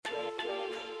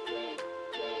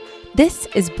This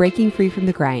is Breaking Free from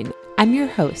the Grind. I'm your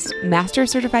host, Master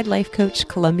Certified Life Coach,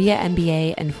 Columbia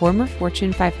MBA, and former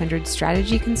Fortune 500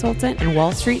 strategy consultant and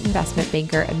Wall Street investment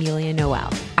banker, Amelia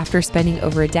Noel. After spending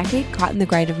over a decade caught in the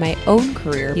grind of my own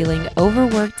career, feeling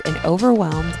overworked and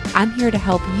overwhelmed, I'm here to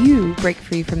help you break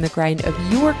free from the grind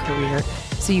of your career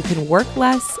so you can work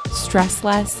less, stress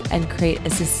less, and create a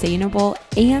sustainable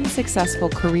and successful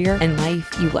career and life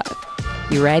you love.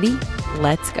 You ready?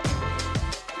 Let's go.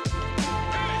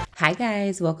 Hi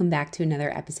guys, welcome back to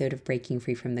another episode of Breaking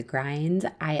Free from the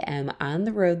Grind. I am on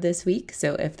the road this week,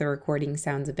 so if the recording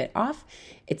sounds a bit off,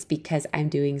 it's because I'm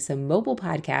doing some mobile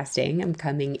podcasting. I'm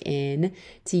coming in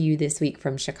to you this week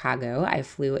from Chicago. I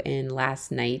flew in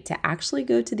last night to actually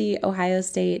go to the Ohio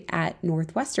State at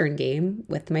Northwestern game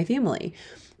with my family.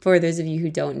 For those of you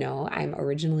who don't know, I'm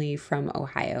originally from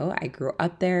Ohio. I grew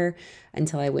up there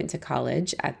until I went to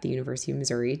college at the University of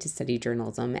Missouri to study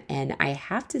journalism. And I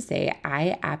have to say,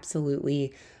 I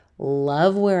absolutely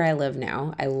love where I live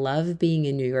now. I love being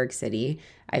in New York City.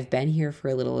 I've been here for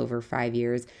a little over 5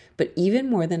 years, but even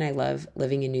more than I love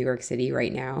living in New York City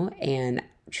right now, and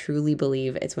truly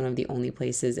believe it's one of the only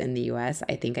places in the US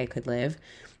I think I could live,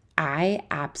 I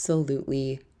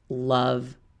absolutely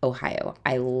love Ohio.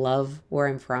 I love where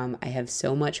I'm from. I have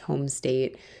so much home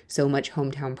state, so much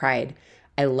hometown pride.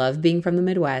 I love being from the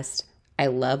Midwest. I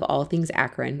love all things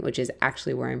Akron, which is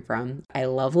actually where I'm from. I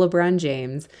love LeBron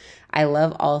James. I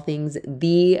love all things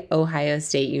the Ohio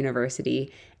State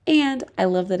University. And I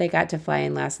love that I got to fly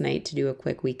in last night to do a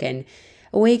quick weekend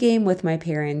away game with my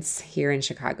parents here in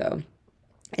Chicago.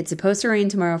 It's supposed to rain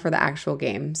tomorrow for the actual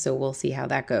game, so we'll see how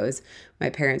that goes. My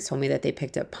parents told me that they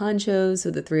picked up ponchos, so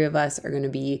the three of us are going to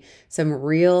be some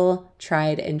real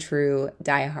tried and true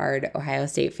diehard Ohio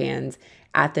State fans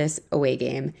at this away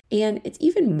game. And it's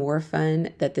even more fun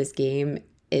that this game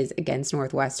is against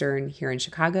Northwestern here in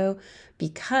Chicago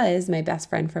because my best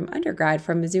friend from undergrad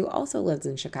from Mizzou also lives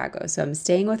in Chicago. So I'm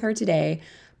staying with her today,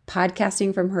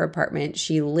 podcasting from her apartment.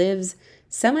 She lives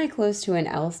semi-close to an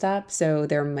L stop, so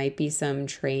there might be some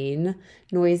train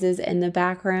noises in the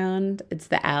background. It's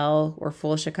the L. We're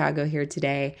full Chicago here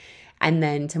today. And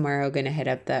then tomorrow, going to hit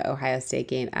up the Ohio State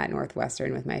game at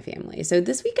Northwestern with my family. So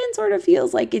this weekend sort of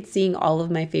feels like it's seeing all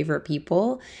of my favorite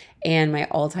people and my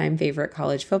all-time favorite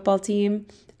college football team.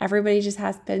 Everybody just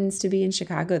happens to be in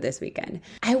Chicago this weekend.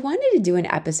 I wanted to do an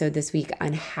episode this week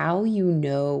on how you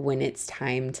know when it's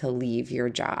time to leave your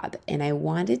job. And I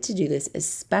wanted to do this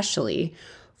especially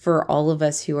for all of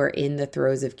us who are in the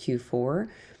throes of Q4,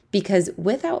 because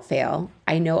without fail,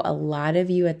 I know a lot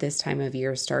of you at this time of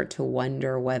year start to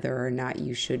wonder whether or not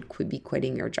you should be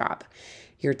quitting your job.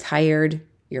 You're tired,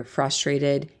 you're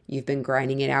frustrated, you've been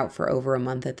grinding it out for over a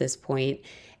month at this point.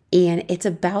 And it's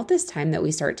about this time that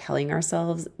we start telling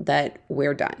ourselves that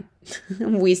we're done.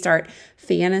 We start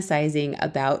fantasizing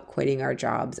about quitting our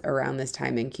jobs around this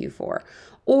time in Q4.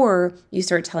 Or you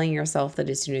start telling yourself that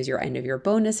as soon as your end of your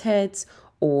bonus hits,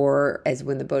 or as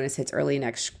when the bonus hits early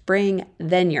next spring,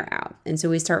 then you're out. And so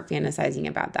we start fantasizing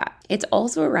about that. It's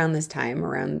also around this time in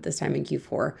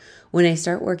Q4, when I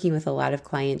start working with a lot of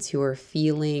clients who are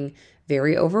feeling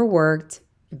very overworked,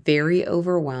 very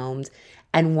overwhelmed,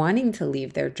 and wanting to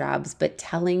leave their jobs, but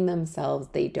telling themselves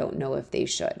they don't know if they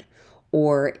should,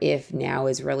 or if now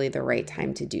is really the right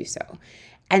time to do so.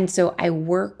 And so I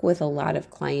work with a lot of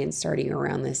clients starting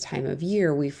around this time of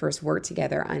year. We first work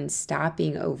together on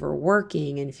stopping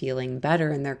overworking and feeling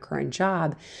better in their current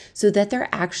job so that they're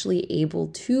actually able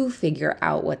to figure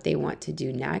out what they want to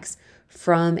do next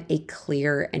from a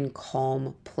clear and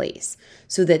calm place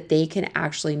so that they can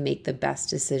actually make the best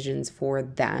decisions for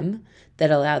them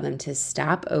that allow them to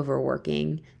stop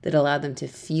overworking, that allow them to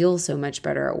feel so much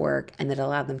better at work, and that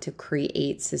allow them to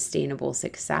create sustainable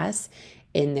success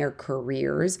in their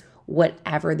careers,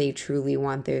 whatever they truly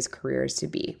want those careers to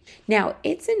be. Now,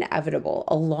 it's inevitable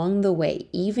along the way,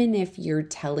 even if you're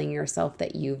telling yourself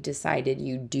that you've decided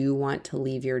you do want to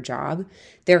leave your job,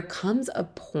 there comes a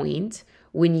point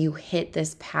when you hit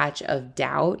this patch of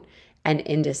doubt and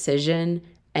indecision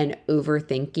and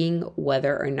overthinking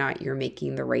whether or not you're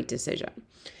making the right decision.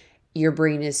 Your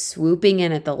brain is swooping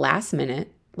in at the last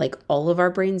minute, like all of our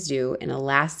brains do, in a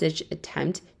last-ditch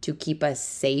attempt to keep us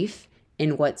safe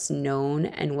in what's known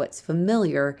and what's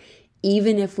familiar,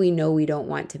 even if we know we don't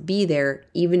want to be there,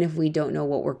 even if we don't know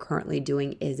what we're currently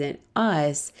doing isn't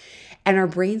us. And our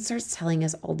brain starts telling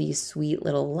us all these sweet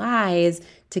little lies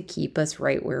to keep us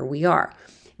right where we are.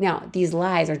 Now, these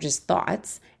lies are just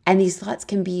thoughts, and these thoughts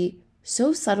can be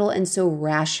so subtle and so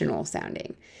rational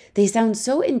sounding. They sound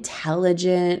so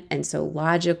intelligent and so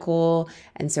logical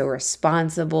and so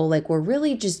responsible. Like we're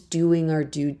really just doing our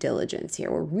due diligence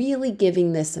here. We're really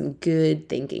giving this some good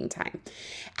thinking time.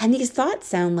 And these thoughts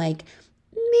sound like,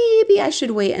 maybe I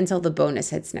should wait until the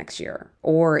bonus hits next year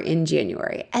or in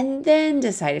January and then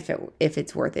decide if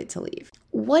it's worth it to leave.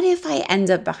 What if I end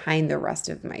up behind the rest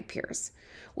of my peers?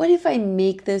 What if I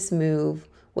make this move?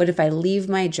 What if I leave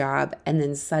my job and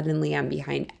then suddenly I'm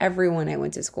behind everyone I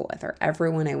went to school with or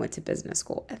everyone I went to business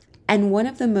school with? And one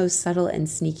of the most subtle and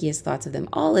sneakiest thoughts of them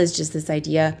all is just this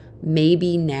idea,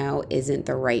 maybe now isn't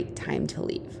the right time to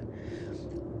leave.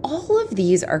 All of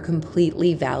these are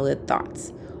completely valid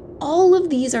thoughts. All of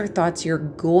these are thoughts you're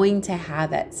going to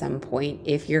have at some point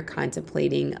if you're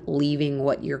contemplating leaving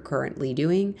what you're currently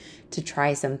doing to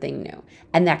try something new.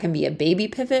 And that can be a baby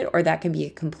pivot or that can be a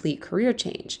complete career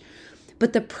change.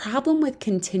 But the problem with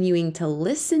continuing to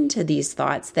listen to these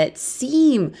thoughts that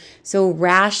seem so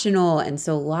rational and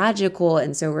so logical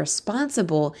and so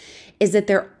responsible is that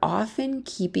they're often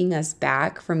keeping us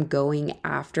back from going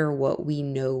after what we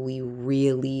know we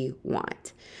really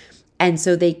want. And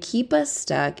so they keep us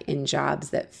stuck in jobs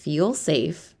that feel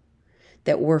safe,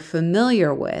 that we're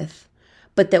familiar with,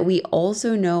 but that we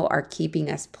also know are keeping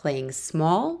us playing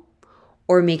small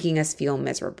or making us feel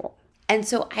miserable. And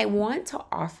so I want to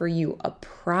offer you a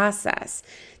process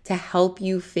to help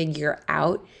you figure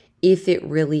out if it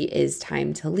really is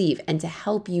time to leave and to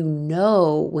help you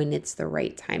know when it's the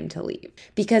right time to leave.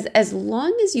 Because as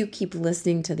long as you keep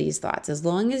listening to these thoughts, as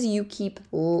long as you keep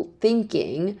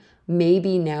thinking,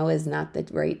 maybe now is not the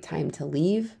right time to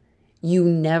leave, you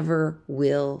never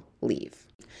will leave.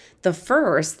 The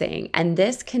first thing, and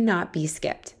this cannot be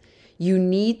skipped, you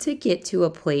need to get to a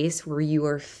place where you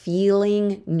are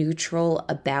feeling neutral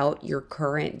about your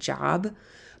current job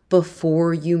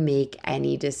before you make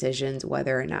any decisions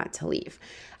whether or not to leave.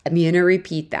 I'm going to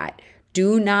repeat that.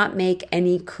 Do not make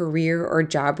any career or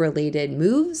job related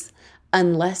moves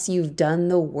unless you've done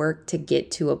the work to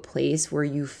get to a place where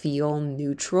you feel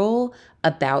neutral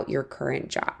about your current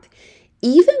job.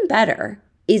 Even better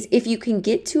is if you can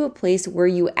get to a place where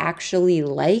you actually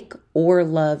like or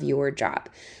love your job.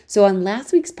 So on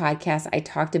last week's podcast, I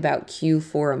talked about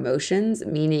Q4 emotions,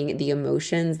 meaning the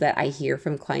emotions that I hear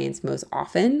from clients most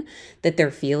often that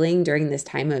they're feeling during this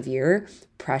time of year: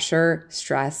 pressure,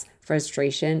 stress,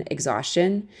 frustration,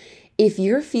 exhaustion. If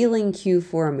you're feeling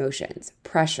Q4 emotions,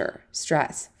 pressure,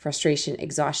 stress, frustration,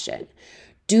 exhaustion,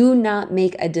 do not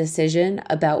make a decision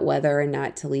about whether or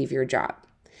not to leave your job.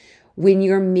 When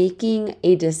you're making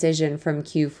a decision from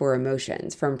Q4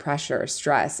 emotions, from pressure,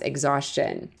 stress,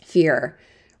 exhaustion, fear,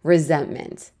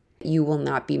 resentment, you will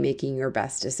not be making your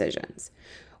best decisions.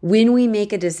 When we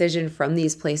make a decision from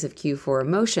these places of Q4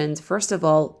 emotions, first of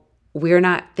all, we're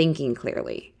not thinking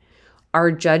clearly.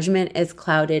 Our judgment is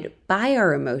clouded by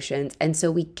our emotions, and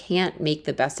so we can't make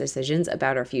the best decisions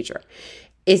about our future.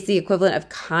 It's the equivalent of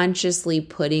consciously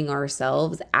putting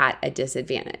ourselves at a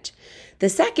disadvantage. The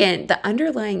second, the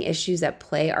underlying issues at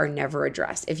play are never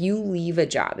addressed. If you leave a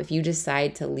job, if you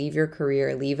decide to leave your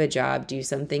career, leave a job, do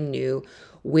something new,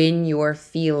 when you're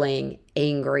feeling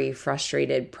angry,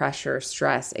 frustrated, pressure,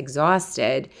 stress,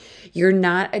 exhausted, you're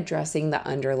not addressing the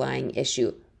underlying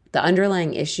issue. The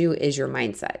underlying issue is your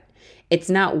mindset. It's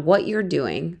not what you're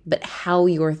doing, but how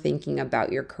you're thinking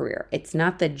about your career. It's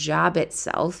not the job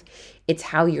itself. It's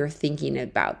how you're thinking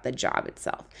about the job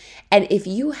itself. And if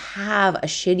you have a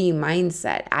shitty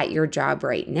mindset at your job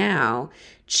right now,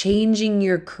 changing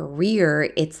your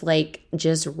career, it's like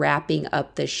just wrapping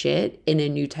up the shit in a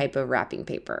new type of wrapping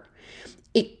paper.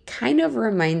 It kind of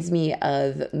reminds me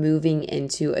of moving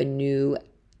into a new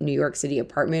New York City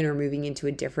apartment or moving into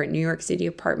a different New York City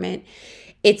apartment.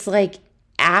 It's like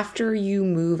after you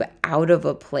move out of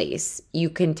a place, you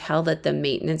can tell that the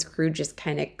maintenance crew just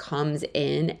kind of comes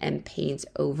in and paints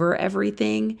over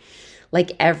everything.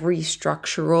 Like every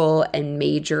structural and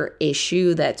major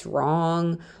issue that's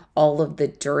wrong, all of the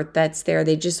dirt that's there,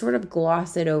 they just sort of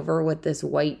gloss it over with this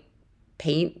white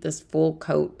paint, this full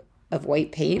coat of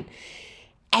white paint.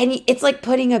 And it's like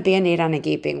putting a Band-Aid on a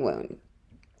gaping wound.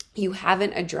 You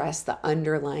haven't addressed the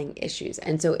underlying issues.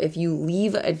 And so if you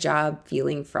leave a job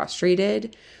feeling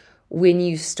frustrated, when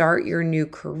you start your new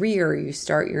career, you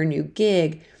start your new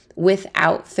gig,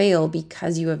 without fail,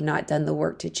 because you have not done the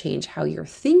work to change how you're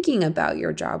thinking about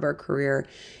your job or career,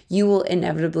 you will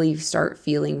inevitably start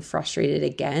feeling frustrated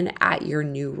again at your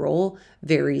new role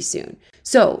very soon.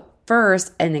 So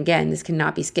first, and again, this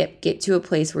cannot be skipped, get to a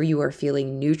place where you are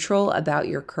feeling neutral about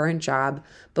your current job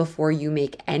before you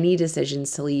make any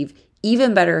decisions to leave.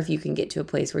 Even better if you can get to a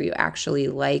place where you actually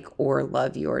like or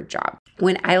love your job.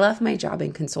 When I left my job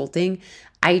in consulting,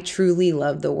 I truly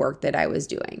loved the work that I was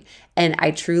doing. And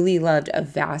I truly loved a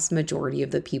vast majority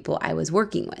of the people I was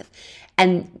working with.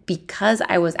 And because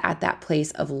I was at that place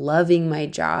of loving my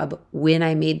job when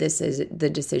I made the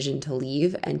decision to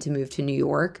leave and to move to New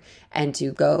York and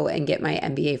to go and get my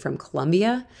MBA from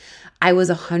Columbia, I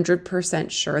was 100%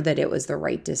 sure that it was the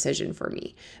right decision for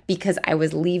me because I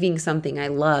was leaving something I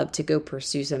loved to go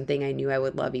pursue something I knew I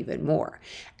would love even more.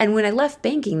 And when I left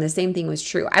banking, the same thing was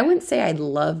true. I wouldn't say I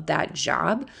loved that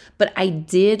job, but I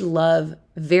did love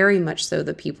very much so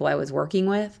the people I was working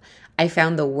with. I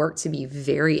found the work to be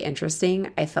very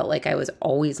interesting. I felt like I was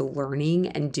always learning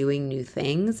and doing new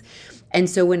things. And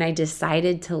so when I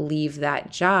decided to leave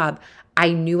that job,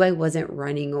 I knew I wasn't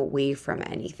running away from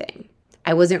anything.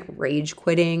 I wasn't rage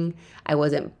quitting. I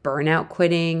wasn't burnout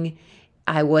quitting.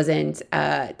 I wasn't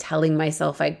telling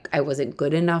myself I wasn't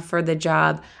good enough for the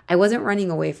job. I wasn't running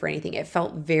away for anything. It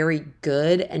felt very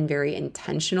good and very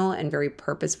intentional and very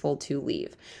purposeful to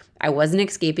leave. I wasn't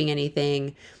escaping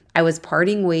anything. I was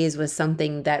parting ways with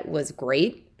something that was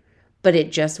great, but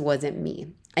it just wasn't me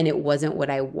and it wasn't what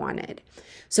I wanted.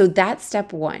 So that's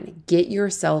step one. Get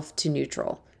yourself to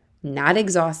neutral. Not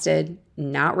exhausted,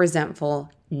 not resentful,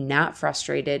 not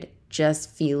frustrated, just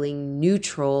feeling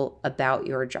neutral about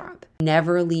your job.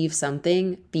 Never leave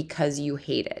something because you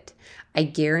hate it. I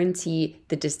guarantee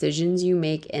the decisions you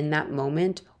make in that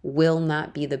moment will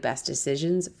not be the best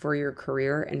decisions for your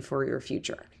career and for your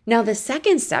future. Now, the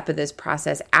second step of this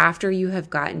process, after you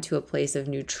have gotten to a place of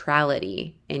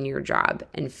neutrality in your job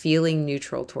and feeling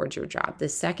neutral towards your job, the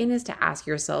second is to ask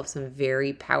yourself some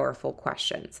very powerful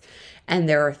questions. And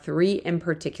there are 3 in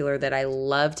particular that I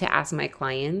love to ask my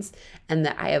clients and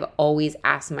that I have always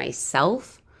asked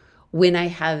myself when I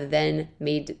have then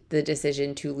made the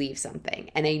decision to leave something.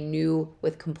 And I knew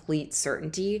with complete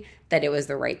certainty that it was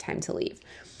the right time to leave.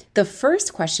 The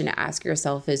first question to ask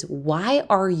yourself is, why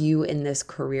are you in this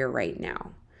career right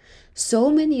now? So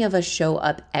many of us show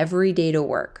up every day to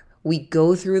work. We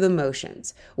go through the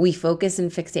motions. We focus and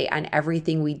fixate on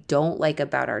everything we don't like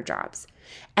about our jobs.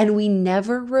 And we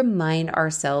never remind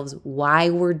ourselves why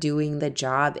we're doing the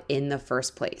job in the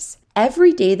first place.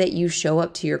 Every day that you show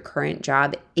up to your current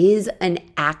job is an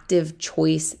active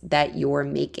choice that you're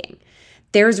making.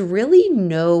 There's really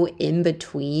no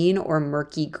in-between or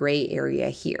murky gray area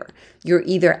here. You're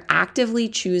either actively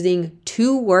choosing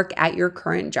to work at your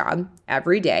current job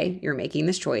every day, you're making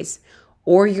this choice,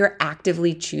 or you're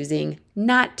actively choosing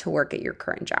not to work at your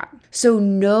current job. So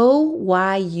know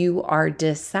why you are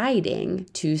deciding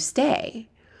to stay.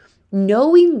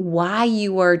 Knowing why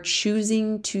you are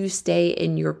choosing to stay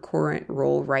in your current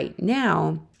role right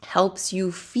now helps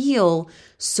you feel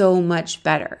so much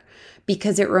better.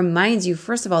 Because it reminds you,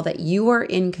 first of all, that you are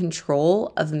in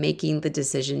control of making the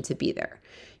decision to be there.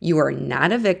 You are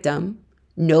not a victim.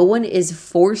 No one is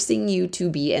forcing you to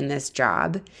be in this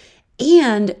job.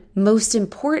 And most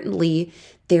importantly,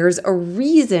 there's a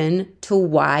reason to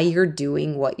why you're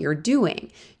doing what you're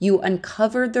doing. You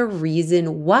uncovered the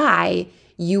reason why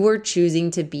you are choosing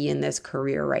to be in this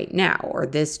career right now, or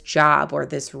this job, or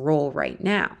this role right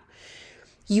now.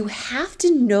 You have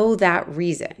to know that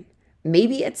reason.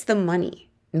 Maybe it's the money.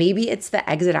 Maybe it's the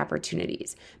exit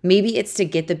opportunities. Maybe it's to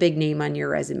get the big name on your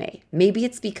resume. Maybe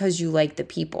it's because you like the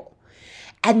people.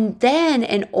 And then,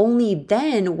 and only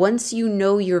then, once you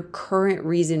know your current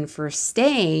reason for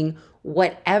staying,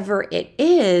 whatever it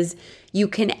is, you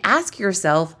can ask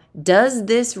yourself, does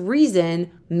this reason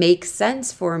make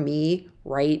sense for me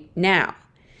right now?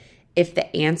 If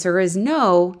the answer is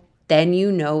no, then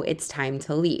you know it's time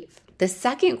to leave. The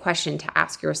second question to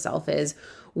ask yourself is,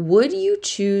 would you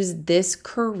choose this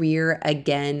career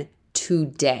again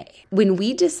today? When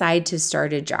we decide to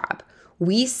start a job,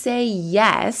 we say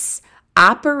yes,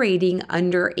 operating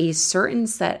under a certain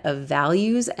set of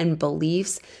values and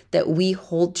beliefs that we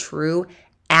hold true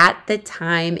at the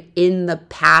time in the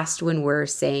past when we're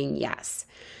saying yes.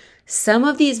 Some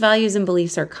of these values and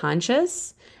beliefs are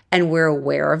conscious and we're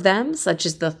aware of them, such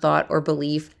as the thought or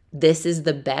belief, this is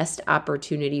the best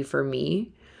opportunity for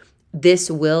me.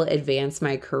 This will advance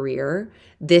my career.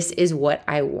 This is what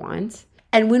I want.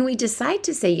 And when we decide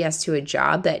to say yes to a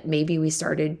job that maybe we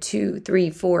started 2, 3,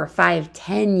 4, 5,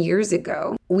 10 years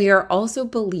ago, we are also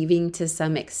believing to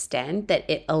some extent that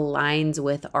it aligns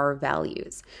with our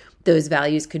values. Those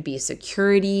values could be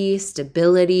security,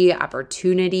 stability,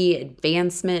 opportunity,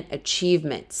 advancement,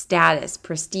 achievement, status,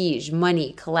 prestige,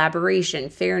 money, collaboration,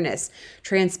 fairness,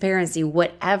 transparency,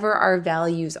 whatever our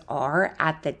values are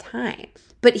at the time.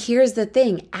 But here's the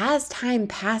thing, as time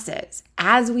passes,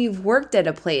 as we've worked at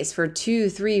a place for 2,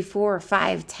 3, 4,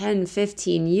 5, 10,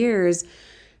 15 years,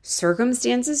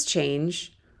 Circumstances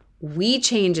change, we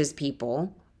change as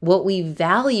people, what we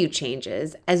value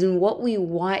changes, as in what we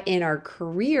want in our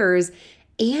careers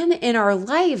and in our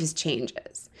lives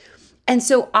changes. And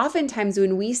so oftentimes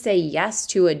when we say yes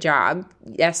to a job,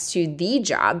 yes to the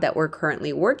job that we're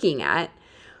currently working at,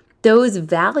 those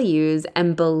values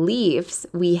and beliefs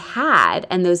we had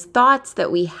and those thoughts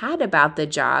that we had about the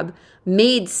job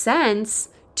made sense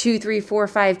 2, 3, 4,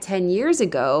 5, 10 years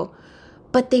ago,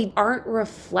 but they aren't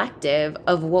reflective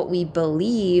of what we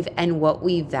believe and what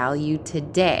we value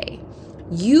today.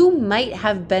 You might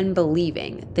have been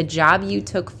believing the job you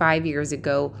took 5 years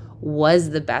ago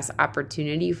was the best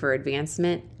opportunity for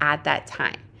advancement at that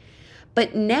time.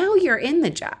 But now you're in the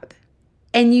job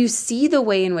and you see the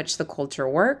way in which the culture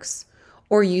works,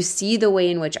 or you see the way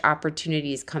in which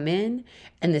opportunities come in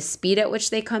and the speed at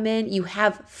which they come in. You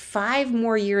have 5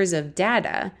 more years of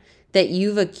data that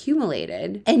you've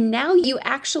accumulated, and now you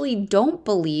actually don't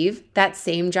believe that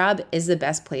same job is the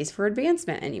best place for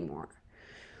advancement anymore.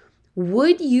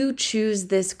 Would you choose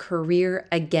this career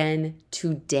again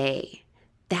today?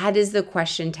 That is the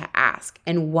question to ask.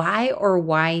 And why or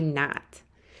why not?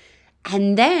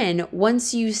 And then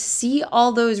once you see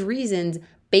all those reasons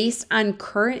based on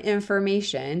current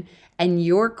information and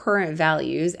your current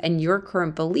values and your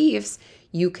current beliefs,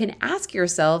 you can ask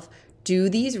yourself, do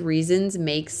these reasons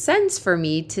make sense for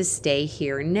me to stay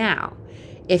here now?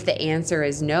 If the answer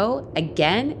is no,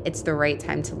 again, it's the right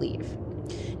time to leave.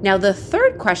 Now, the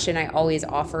third question I always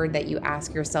offer that you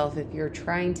ask yourself if you're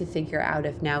trying to figure out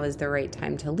if now is the right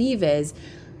time to leave is,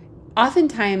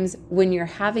 oftentimes when you're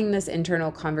having this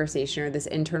internal conversation or this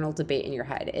internal debate in your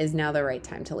head, is now the right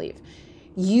time to leave?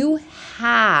 You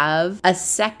have a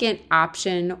second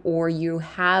option or you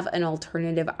have an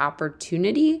alternative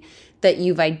opportunity that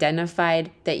you've identified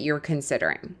that you're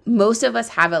considering. Most of us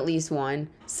have at least one,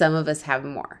 some of us have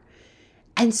more.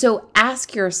 And so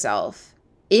ask yourself,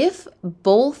 if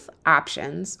both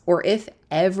options, or if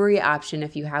every option,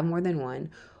 if you have more than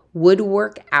one, would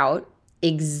work out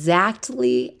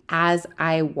exactly as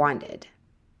I wanted,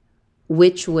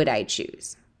 which would I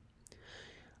choose?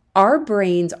 Our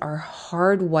brains are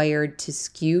hardwired to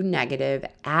skew negative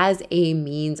as a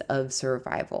means of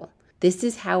survival. This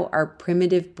is how our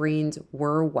primitive brains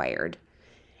were wired.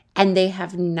 And they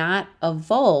have not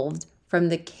evolved from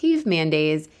the caveman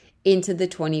days into the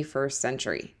 21st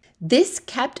century. This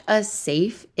kept us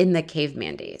safe in the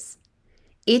caveman days.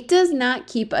 It does not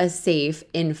keep us safe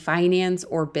in finance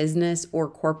or business or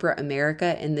corporate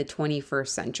America in the 21st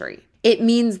century. It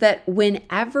means that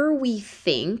whenever we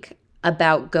think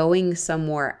about going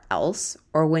somewhere else,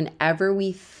 or whenever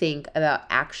we think about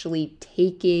actually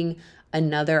taking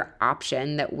another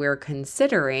option that we're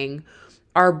considering,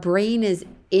 our brain is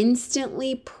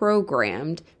instantly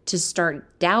programmed to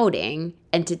start doubting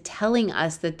and to telling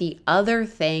us that the other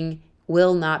thing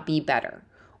will not be better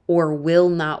or will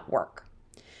not work.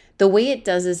 The way it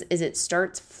does this is it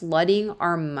starts flooding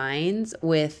our minds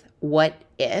with what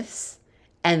ifs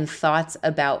and thoughts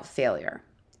about failure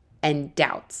and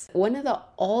doubts. One of the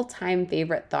all-time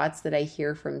favorite thoughts that I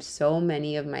hear from so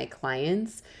many of my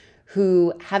clients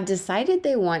who have decided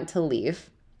they want to leave,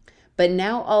 but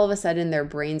now all of a sudden their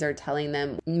brains are telling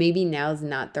them maybe now's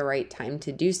not the right time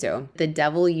to do so. The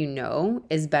devil you know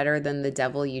is better than the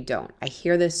devil you don't. I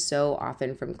hear this so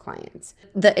often from clients.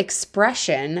 The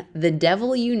expression, the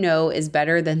devil you know is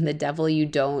better than the devil you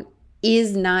don't,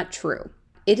 is not true.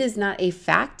 It is not a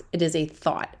fact, it is a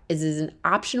thought. It is an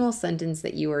optional sentence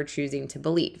that you are choosing to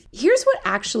believe. Here's what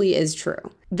actually is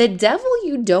true. The devil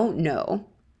you don't know,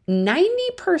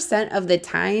 90% of the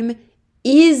time,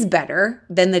 is better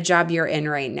than the job you're in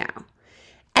right now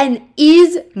and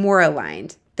is more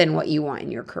aligned than what you want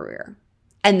in your career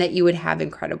and that you would have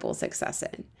incredible success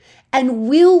in and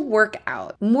will work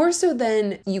out more so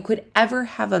than you could ever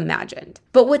have imagined.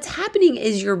 But what's happening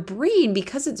is your brain,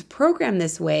 because it's programmed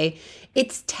this way,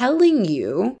 it's telling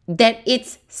you that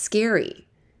it's scary,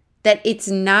 that it's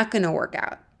not going to work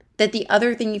out, that the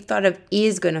other thing you've thought of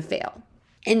is going to fail.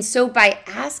 And so by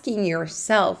asking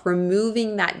yourself,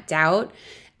 removing that doubt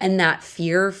and that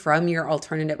fear from your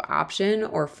alternative option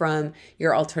or from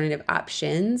your alternative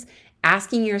options,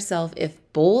 asking yourself if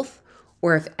both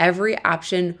or if every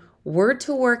option were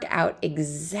to work out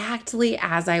exactly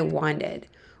as I wanted,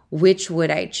 which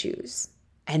would I choose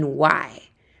and why?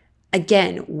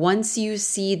 Again, once you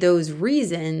see those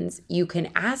reasons, you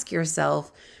can ask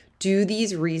yourself, do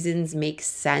these reasons make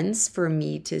sense for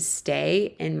me to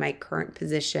stay in my current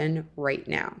position right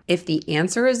now? If the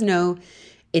answer is no,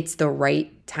 it's the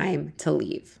right time to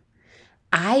leave.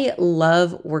 I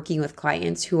love working with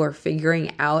clients who are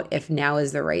figuring out if now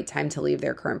is the right time to leave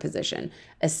their current position,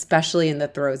 especially in the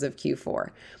throes of Q4.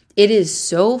 It is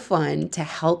so fun to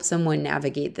help someone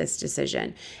navigate this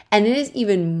decision. And it is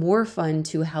even more fun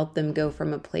to help them go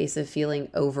from a place of feeling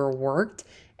overworked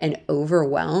and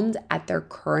overwhelmed at their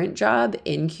current job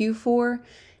in Q4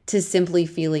 to simply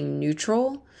feeling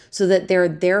neutral, so that they're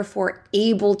therefore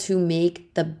able to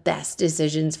make the best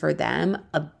decisions for them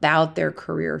about their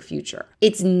career future.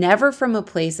 It's never from a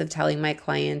place of telling my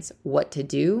clients what to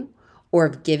do or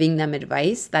of giving them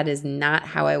advice. That is not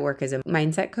how I work as a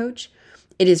mindset coach.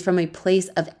 It is from a place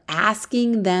of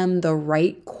asking them the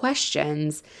right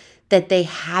questions that they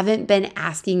haven't been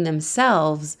asking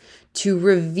themselves to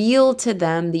reveal to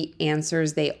them the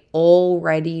answers they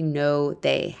already know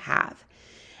they have.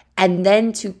 And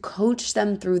then to coach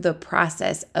them through the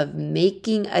process of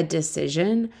making a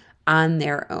decision on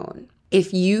their own.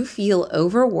 If you feel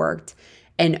overworked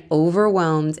and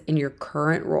overwhelmed in your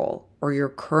current role or your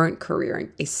current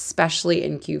career, especially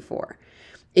in Q4,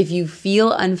 if you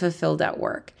feel unfulfilled at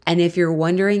work, and if you're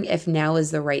wondering if now is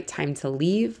the right time to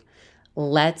leave,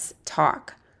 let's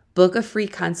talk. Book a free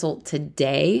consult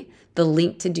today. The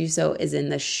link to do so is in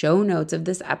the show notes of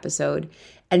this episode,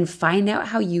 and find out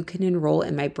how you can enroll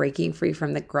in my Breaking Free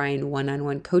from the Grind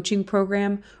one-on-one coaching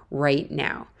program right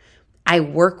now. I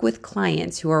work with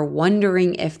clients who are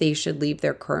wondering if they should leave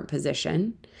their current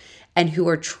position and who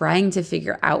are trying to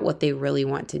figure out what they really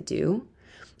want to do.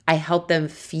 I help them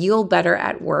feel better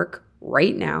at work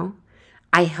right now.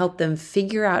 I help them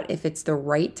figure out if it's the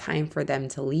right time for them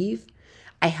to leave.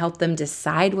 I help them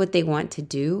decide what they want to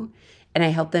do, and I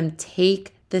help them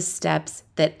take the steps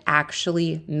that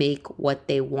actually make what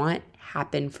they want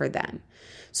happen for them,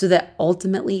 so that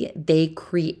ultimately they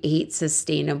create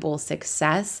sustainable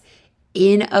success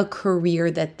in a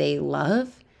career that they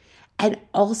love and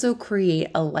also create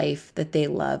a life that they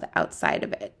love outside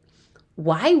of it.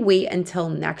 Why wait until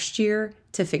next year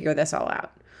to figure this all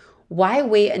out? Why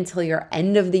wait until your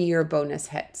end of the year bonus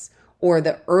hits or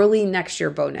the early next year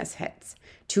bonus hits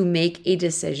to make a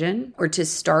decision or to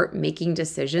start making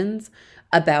decisions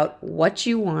about what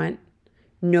you want,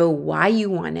 know why you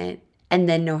want it, and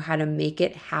then know how to make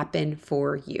it happen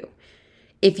for you?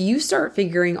 If you start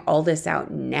figuring all this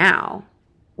out now,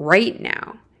 right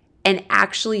now, and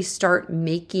actually start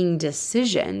making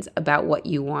decisions about what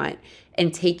you want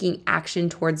and taking action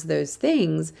towards those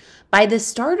things, by the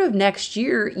start of next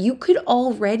year, you could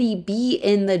already be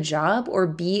in the job or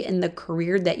be in the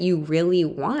career that you really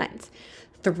want,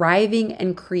 thriving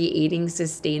and creating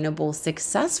sustainable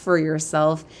success for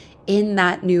yourself in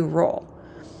that new role.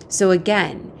 So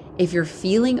again, if you're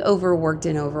feeling overworked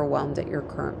and overwhelmed at your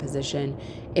current position,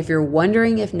 if you're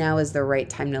wondering if now is the right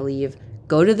time to leave,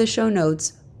 go to the show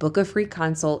notes, book a free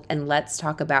consult, and let's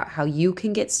talk about how you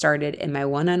can get started in my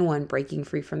one-on-one Breaking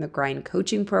Free from the Grind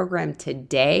coaching program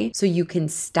today, so you can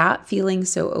stop feeling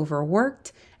so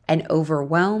overworked and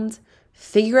overwhelmed,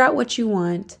 figure out what you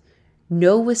want,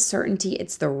 know with certainty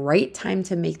it's the right time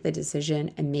to make the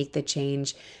decision and make the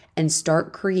change, and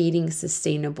start creating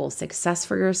sustainable success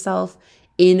for yourself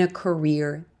in a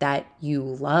career that you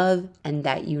love and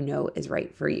that you know is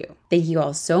right for you. Thank you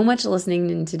all so much for listening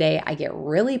in today. I get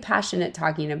really passionate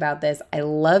talking about this. I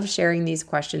love sharing these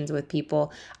questions with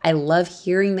people. I love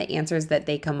hearing the answers that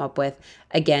they come up with.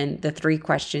 Again, the 3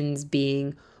 questions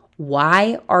being,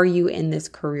 why are you in this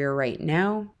career right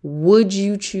now? Would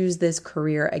you choose this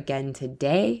career again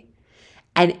today?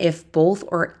 And if both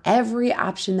or every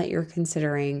option that you're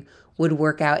considering would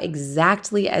work out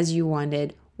exactly as you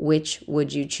wanted, which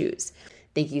would you choose?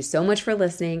 Thank you so much for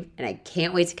listening, and I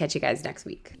can't wait to catch you guys next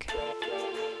week.